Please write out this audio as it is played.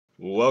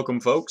Welcome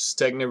folks,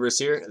 Technivorous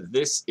here.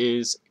 This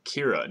is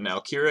Cura.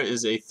 Now Cura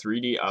is a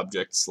 3D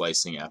object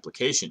slicing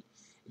application.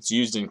 It's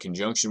used in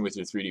conjunction with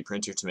your 3D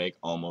printer to make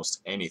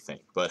almost anything.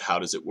 But how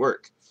does it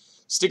work?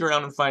 Stick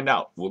around and find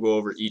out. We'll go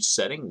over each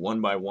setting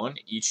one by one,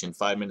 each in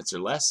 5 minutes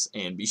or less,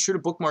 and be sure to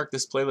bookmark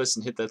this playlist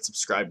and hit that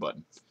subscribe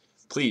button.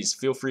 Please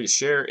feel free to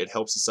share, it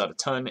helps us out a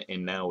ton.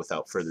 And now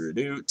without further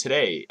ado,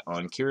 today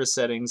on Cura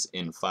settings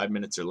in 5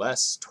 minutes or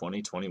less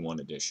 2021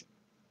 edition.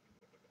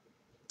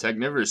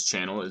 Technivorous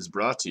channel is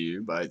brought to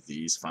you by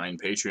these fine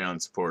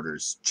Patreon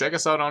supporters. Check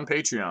us out on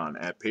Patreon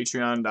at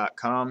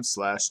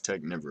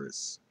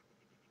patreon.com/technivorous.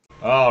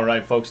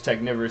 Alright folks,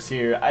 Technivorous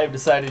here. I have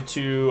decided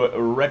to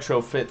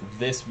retrofit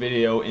this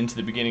video into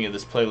the beginning of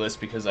this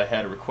playlist because I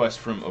had a request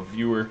from a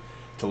viewer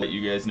to let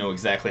you guys know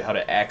exactly how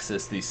to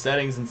access these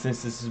settings, and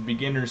since this is a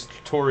beginner's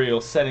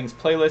tutorial settings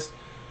playlist,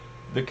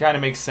 that kind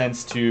of makes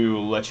sense to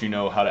let you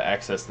know how to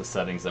access the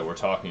settings that we're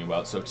talking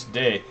about. So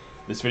today,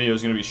 this video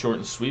is going to be short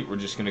and sweet. We're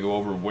just going to go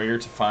over where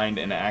to find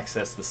and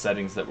access the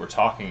settings that we're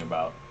talking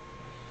about.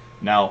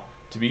 Now,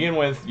 to begin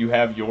with, you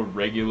have your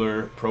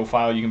regular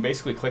profile. You can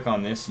basically click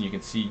on this and you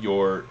can see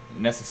your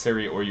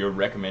necessary or your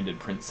recommended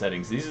print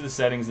settings. These are the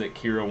settings that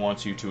Cura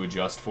wants you to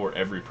adjust for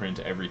every print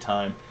every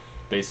time,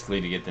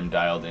 basically to get them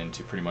dialed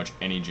into pretty much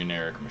any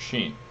generic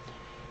machine.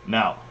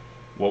 Now,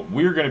 what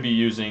we're going to be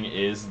using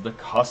is the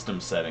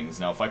custom settings.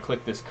 Now if I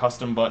click this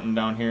custom button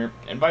down here,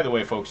 and by the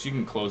way folks, you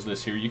can close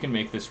this here, you can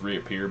make this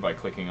reappear by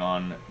clicking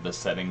on the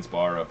settings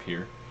bar up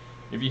here.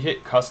 If you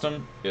hit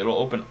custom, it'll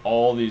open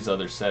all these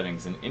other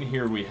settings, and in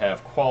here we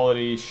have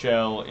quality,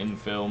 shell,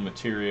 infill,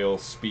 material,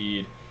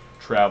 speed,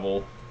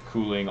 travel,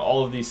 cooling,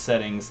 all of these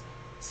settings,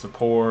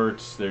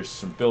 support, there's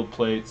some build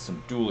plates,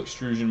 some dual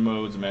extrusion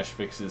modes, mesh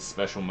fixes,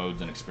 special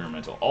modes, and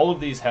experimental. All of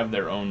these have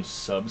their own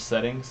sub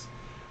settings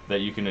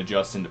that you can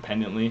adjust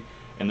independently,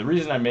 and the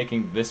reason I'm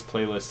making this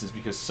playlist is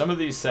because some of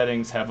these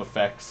settings have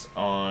effects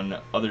on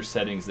other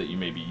settings that you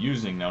may be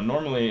using. Now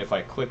normally if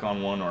I click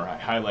on one or I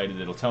highlight it,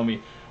 it'll tell me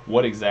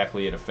what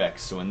exactly it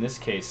affects. So in this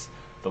case,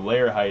 the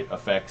layer height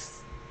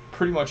affects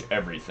pretty much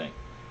everything.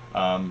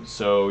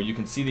 So you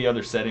can see the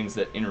other settings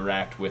that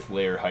interact with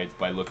layer height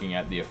by looking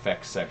at the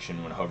effects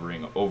section when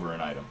hovering over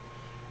an item.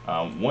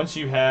 Once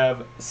you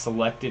have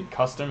selected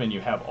custom and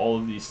you have all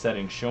of these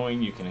settings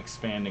showing, you can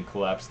expand and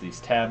collapse these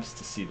tabs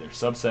to see their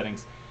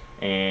subsettings.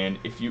 And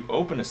if you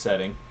open a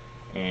setting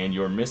and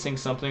you're missing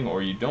something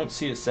or you don't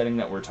see a setting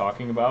that we're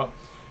talking about,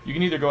 you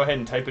can either go ahead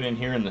and type it in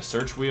here in the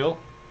search wheel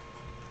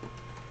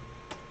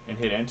and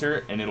hit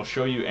enter, and it'll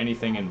show you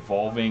anything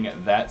involving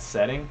that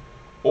setting.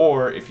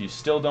 Or if you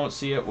still don't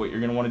see it, what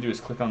you're going to want to do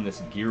is click on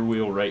this gear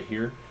wheel right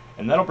here,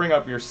 and that'll bring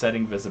up your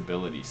setting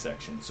visibility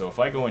section. So if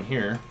I go in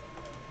here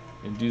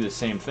and do the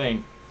same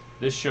thing,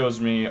 this shows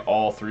me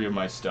all three of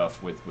my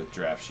stuff with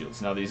draft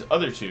shields. Now these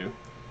other two,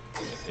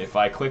 if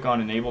I click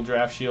on enable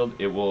draft shield,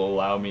 it will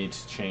allow me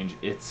to change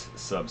its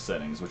sub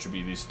settings, which would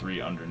be these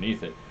three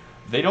underneath it.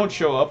 They don't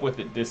show up with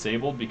it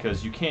disabled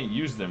because you can't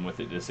use them with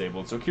it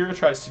disabled. So Cura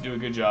tries to do a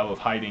good job of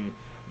hiding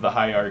the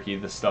hierarchy,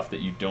 the stuff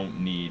that you don't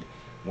need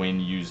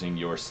when using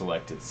your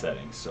selected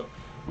settings. So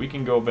we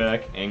can go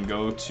back and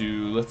go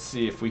to, let's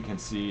see if we can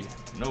see,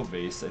 no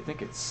base, I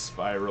think it's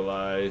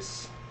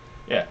spiralize.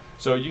 Yeah,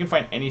 so you can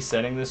find any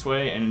setting this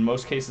way, and in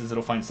most cases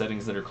it'll find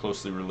settings that are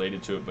closely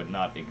related to it but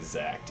not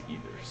exact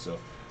either. So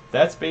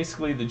that's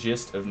basically the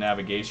gist of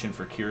navigation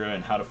for Cura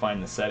and how to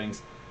find the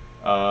settings.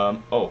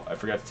 Oh, I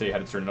forgot to tell you how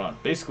to turn it on.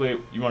 Basically,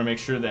 you want to make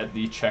sure that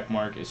the check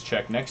mark is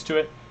checked next to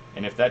it,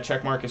 and if that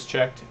check mark is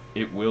checked,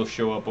 it will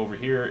show up over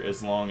here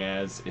as long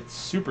as its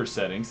super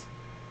settings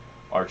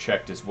are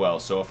checked as well.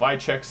 So if I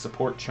check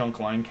support chunk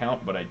line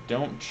count but I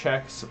don't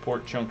check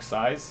support chunk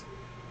size,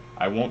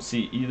 I won't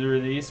see either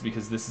of these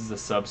because this is a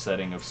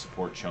subsetting of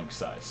support chunk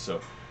size.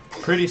 So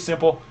pretty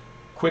simple,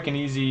 quick and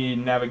easy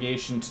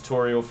navigation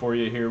tutorial for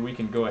you here. We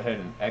can go ahead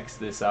and X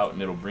this out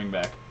and it'll bring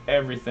back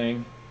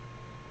everything.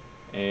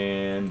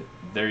 And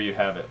there you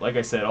have it. Like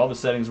I said, all the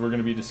settings we're going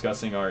to be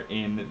discussing are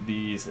in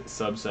these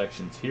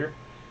subsections here.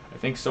 I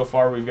think so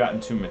far we've gotten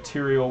to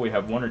material. We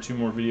have one or two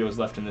more videos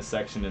left in this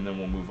section, and then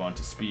we'll move on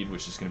to speed,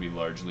 which is going to be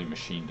largely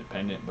machine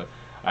dependent. But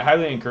I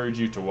highly encourage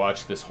you to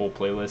watch this whole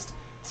playlist,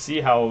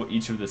 see how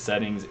each of the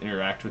settings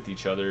interact with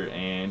each other,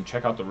 and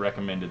check out the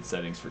recommended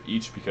settings for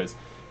each, because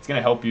it's going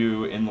to help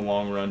you in the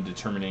long run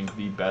determining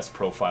the best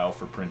profile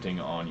for printing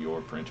on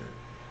your printer.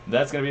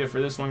 That's going to be it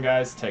for this one,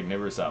 guys.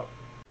 Technivorous out.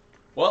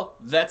 Well,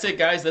 that's it,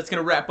 guys. That's going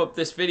to wrap up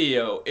this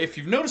video. If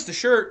you've noticed the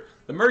shirt,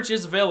 the merch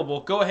is available.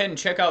 Go ahead and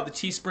check out the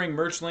Teespring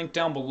merch link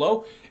down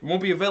below. It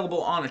won't be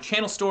available on a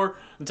channel store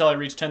until I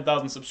reach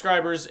 10,000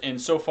 subscribers, and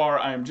so far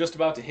I am just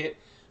about to hit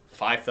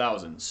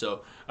 5,000.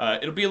 So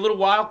it'll be a little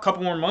while, a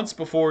couple more months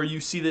before you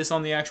see this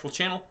on the actual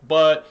channel,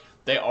 but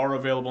they are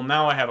available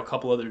now. I have a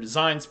couple other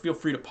designs. Feel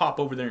free to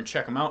pop over there and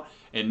check them out,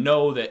 and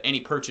know that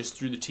any purchase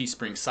through the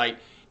Teespring site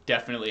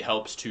definitely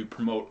helps to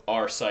promote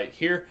our site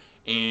here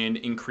and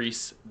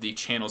increase the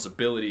channel's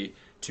ability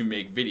to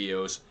make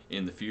videos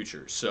in the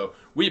future. So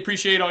we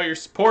appreciate all your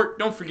support.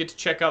 Don't forget to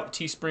check out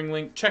the Teespring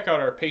link, check out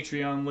our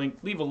Patreon link,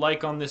 leave a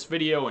like on this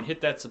video, and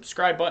hit that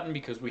subscribe button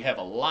because we have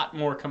a lot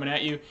more coming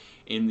at you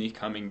in the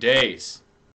coming days.